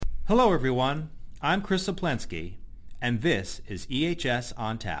Hello, everyone. I'm Chris Saplensky, and this is EHS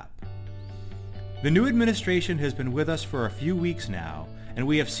on Tap. The new administration has been with us for a few weeks now, and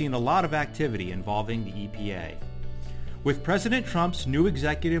we have seen a lot of activity involving the EPA. With President Trump's new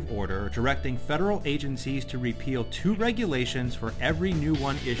executive order directing federal agencies to repeal 2 regulations for every new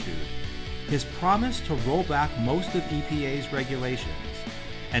one issued, his promise to roll back most of EPA's regulations,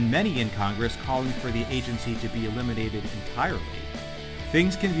 and many in Congress calling for the agency to be eliminated entirely,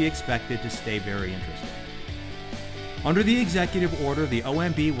 things can be expected to stay very interesting. Under the executive order, the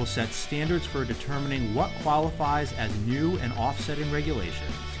OMB will set standards for determining what qualifies as new and offsetting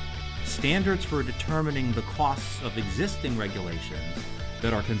regulations, standards for determining the costs of existing regulations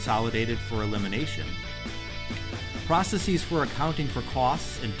that are consolidated for elimination, processes for accounting for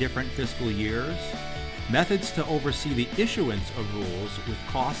costs in different fiscal years, methods to oversee the issuance of rules with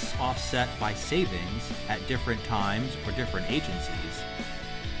costs offset by savings at different times or different agencies,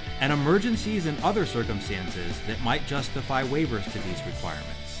 and emergencies and other circumstances that might justify waivers to these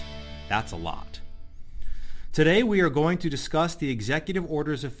requirements. That's a lot. Today we are going to discuss the executive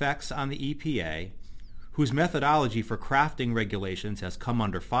order's effects on the EPA, whose methodology for crafting regulations has come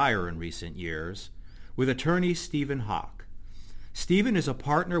under fire in recent years, with attorney Stephen Hawk. Stephen is a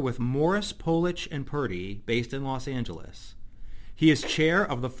partner with Morris, Polich & Purdy, based in Los Angeles. He is chair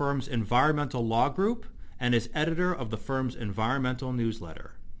of the firm's environmental law group and is editor of the firm's environmental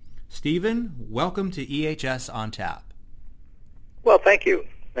newsletter. Stephen, welcome to EHS on Tap. Well, thank you.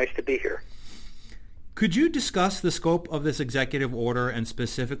 Nice to be here. Could you discuss the scope of this executive order and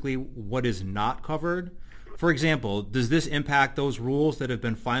specifically what is not covered? For example, does this impact those rules that have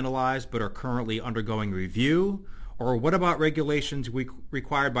been finalized but are currently undergoing review? Or what about regulations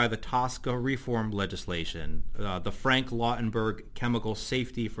required by the TSCA reform legislation, the Frank Lautenberg Chemical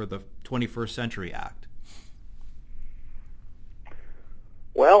Safety for the 21st Century Act?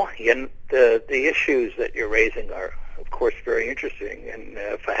 Well, the issues that you're raising are, of course, very interesting. And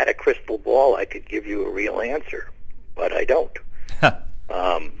if I had a crystal ball, I could give you a real answer, but I don't.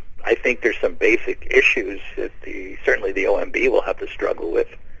 I think there's some basic issues that certainly the OMB will have to struggle with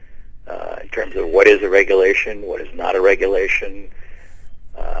in terms of what is a regulation, what is not a regulation,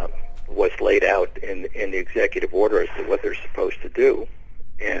 what's laid out in the executive order as to what they're supposed to do.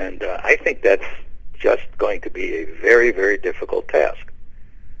 And I think that's just going to be a very, very difficult task.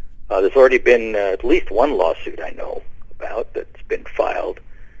 There's already been at least one lawsuit I know about that's been filed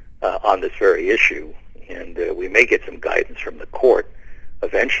on this very issue, and we may get some guidance from the court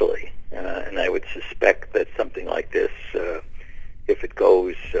eventually. And I would suspect that something like this, if it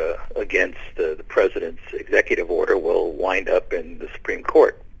goes against the president's executive order, will wind up in the Supreme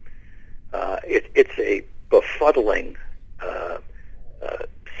Court. It's a befuddling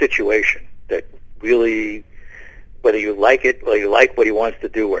situation that really, whether you like it, whether you like what he wants to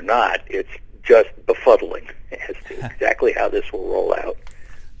do or not, it's just befuddling as to exactly how this will roll out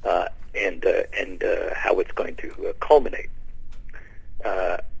and how it's going to culminate.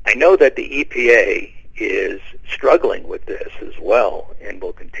 I know that the EPA is struggling with this as well and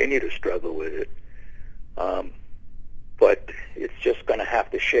will continue to struggle with it, but it's just going to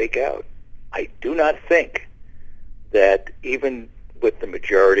have to shake out. I do not think that even with the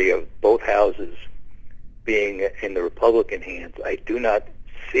majority of both houses being in the Republican hands, I do not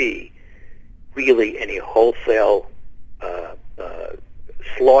see really any wholesale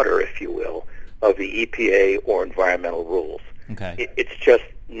slaughter, if you will, of the EPA or environmental rules. Okay. It's just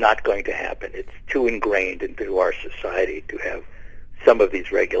not going to happen. It's too ingrained into our society to have some of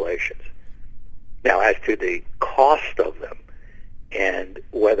these regulations. Now, as to the cost of them and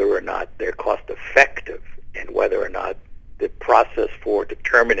whether or not they're cost effective and whether or not the process for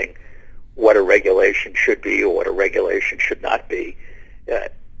determining what a regulation should be or what a regulation should not be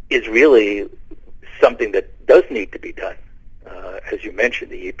is really something that does need to be done. As you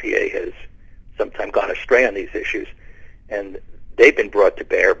mentioned, the EPA has sometimes gone astray on these issues, and they've been brought to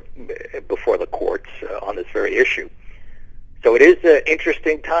bear before the courts on this very issue. So it is an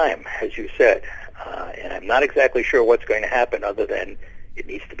interesting time, as you said, and I'm not exactly sure what's going to happen other than it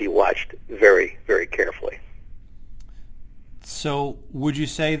needs to be watched very, very carefully. So would you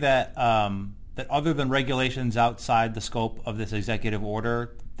say that that other than regulations outside the scope of this executive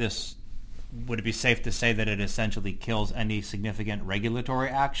order, would it be safe to say that it essentially kills any significant regulatory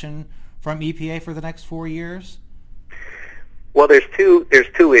action from EPA for the next 4 years? Well, there's two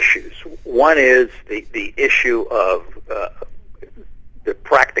issues. One is the issue of the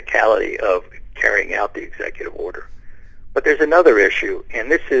practicality of carrying out the executive order, but there's another issue,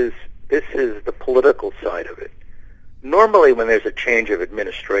 and this is the political side of it. Normally, when there's a change of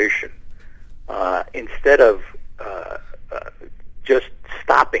administration, instead of just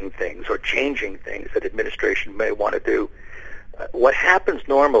stopping things changing things that administration may want to do. What happens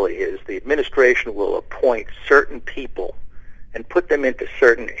normally is the administration will appoint certain people and put them into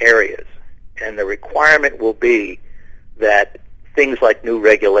certain areas, and the requirement will be that things like new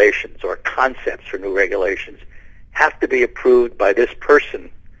regulations or concepts for new regulations have to be approved by this person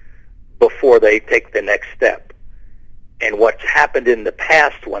before they take the next step. And what's happened in the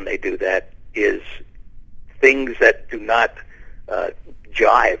past when they do that is things that do not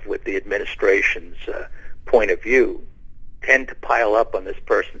jive with the administration's point of view tend to pile up on this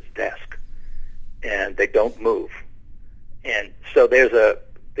person's desk, and they don't move. And so this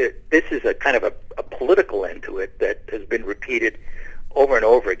is a kind of a political end to it that has been repeated over and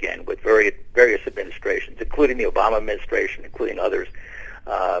over again with various administrations, including the Obama administration, including others,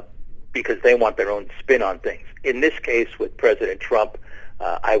 because they want their own spin on things. In this case, with President Trump,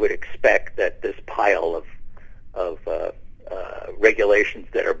 I would expect that this pile of regulations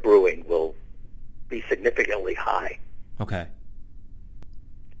that are brewing will be significantly high. Okay.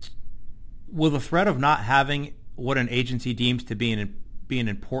 Will the threat of not having what an agency deems to be an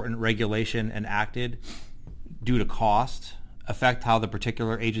important regulation enacted due to cost affect how the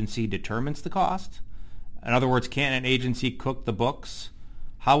particular agency determines the cost? In other words, can an agency cook the books?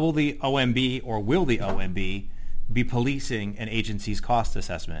 How will the OMB, or will the OMB, be policing an agency's cost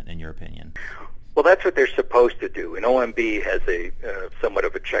assessment, in your opinion? Well, that's what they're supposed to do. And OMB has a somewhat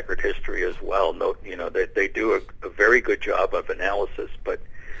of a checkered history as well. They do a very good job of analysis, but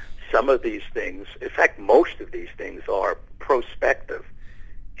some of these things, in fact, most of these things are prospective,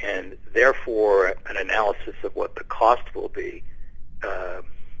 and therefore an analysis of what the cost will be,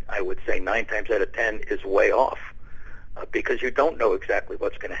 I would say 9 times out of 10 is way off, because you don't know exactly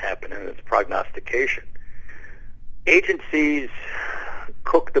what's going to happen, and it's prognostication. Agencies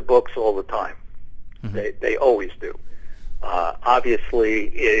cook the books all the time. Mm-hmm. They always do. Obviously,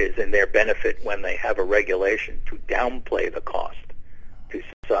 it is in their benefit when they have a regulation to downplay the cost to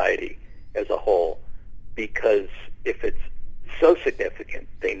society as a whole, because if it's so significant,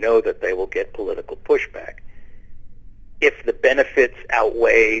 they know that they will get political pushback. If the benefits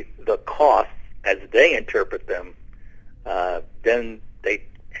outweigh the costs as they interpret them, then they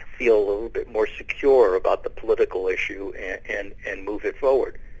feel a little bit more secure about the political issue and move it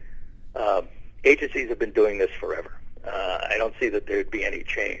forward. Agencies have been doing this forever. I don't see that there would be any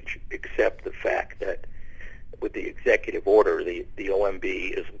change, except the fact that with the executive order, the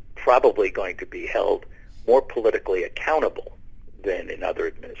OMB is probably going to be held more politically accountable than in other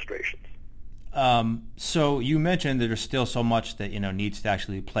administrations. So you mentioned that there's still so much that needs to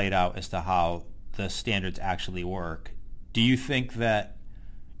actually be played out as to how the standards actually work. Do you think that,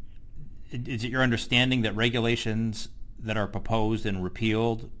 is it your understanding that regulations that are proposed and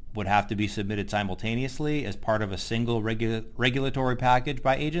repealed would have to be submitted simultaneously as part of a single regulatory package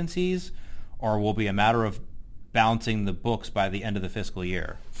by agencies, or will it be a matter of balancing the books by the end of the fiscal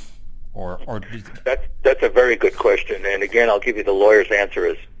year? That's a very good question, and again, I'll give you the lawyer's answer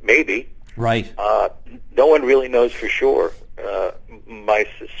is maybe. Right. No one really knows for sure. My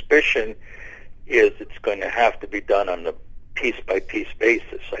suspicion is it's going to have to be done on a piece-by-piece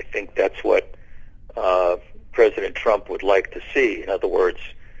basis. I think that's what President Trump would like to see. In other words,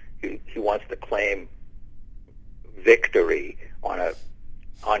 he wants to claim victory on an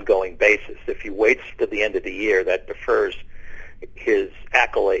ongoing basis. If he waits to the end of the year, that defers his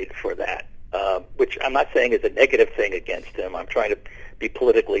accolade for that, which I'm not saying is a negative thing against him. I'm trying to be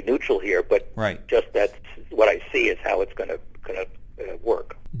politically neutral here, but right. Just that's what I see is how it's going to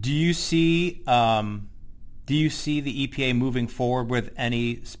work. Do you see the EPA moving forward with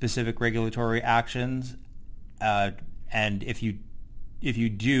any specific regulatory actions? And if you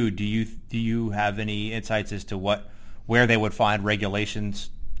do you have any insights as to where they would find regulations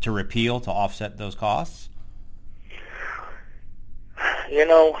to repeal to offset those costs?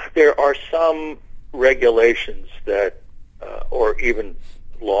 There are some regulations that, or even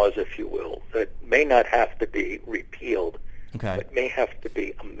laws, if you will, that may not have to be repealed, okay, but may have to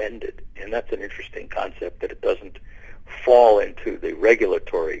be amended. And that's an interesting concept, that it doesn't fall into the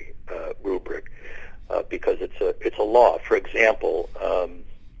regulatory rubric because it's a law. For example,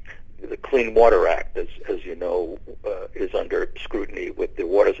 the Clean Water Act, as you know, is under scrutiny with the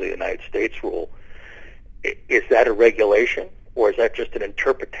Waters of the United States rule. Is that a regulation, or is that just an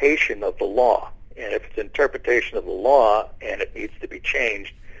interpretation of the law? And if it's an interpretation of the law and it needs to be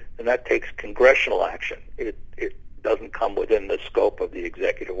changed, then that takes congressional action. It doesn't come within the scope of the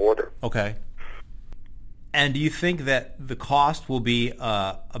executive order. Okay. And do you think that the cost will be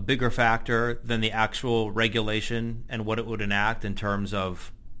a bigger factor than the actual regulation and what it would enact in terms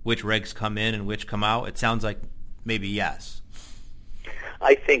of which regs come in and which come out? It sounds like maybe yes.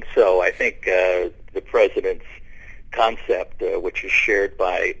 I think so. I think the president's concept, which is shared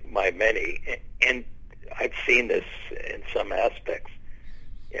by many, and I've seen this in some aspects,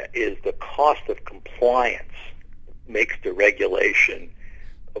 is the cost of compliance makes the regulation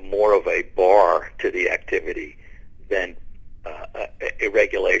more of a bar to the activity than a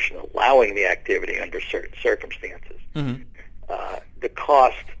regulation allowing the activity under certain circumstances. Mm-hmm. The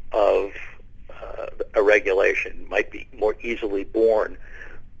cost of a regulation might be more easily borne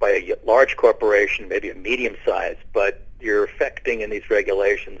by a large corporation, maybe a medium size, but you're affecting in these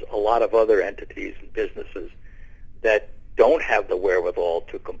regulations a lot of other entities and businesses that don't have the wherewithal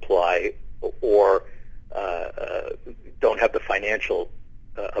to comply or don't have the financial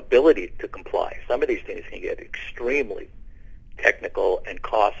ability to comply. Some of these things can get extremely technical and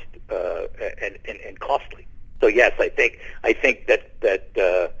and costly. So yes, I think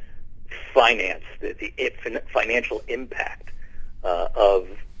that finance, the financial impact of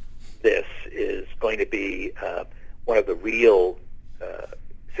this is going to be one of the real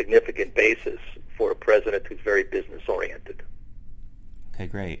significant basis for a president who's very business oriented. Okay,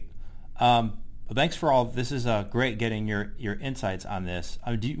 great. Well, thanks for all. This is great getting your insights on this.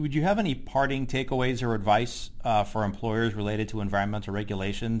 Would you have any parting takeaways or advice for employers related to environmental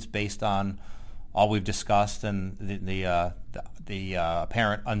regulations based on all we've discussed and the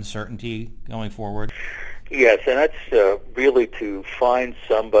apparent uncertainty going forward? Yes, and that's really to find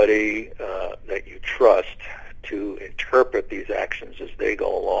somebody that you trust to interpret these actions as they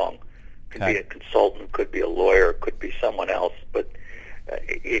go along. Could be a consultant, could be a lawyer, could be someone else, but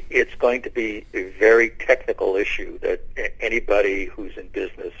it's going to be a very technical issue that anybody who's in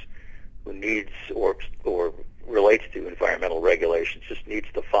business who needs or relates to environmental regulations just needs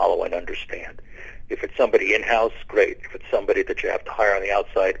to follow and understand. If it's somebody in-house, great. If it's somebody that you have to hire on the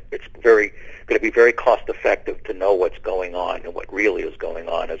outside, it's going to be very cost-effective to know what's going on and what really is going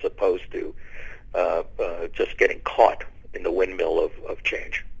on, as opposed to just getting caught in the windmill of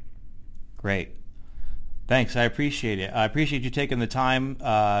change. Great. Thanks. I appreciate it. I appreciate you taking the time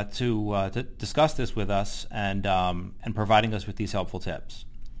to discuss this with us and providing us with these helpful tips.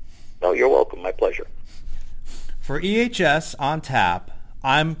 No, you're welcome. My pleasure. For EHS on Tap,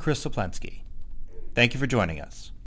 I'm Chris Saplensky. Thank you for joining us.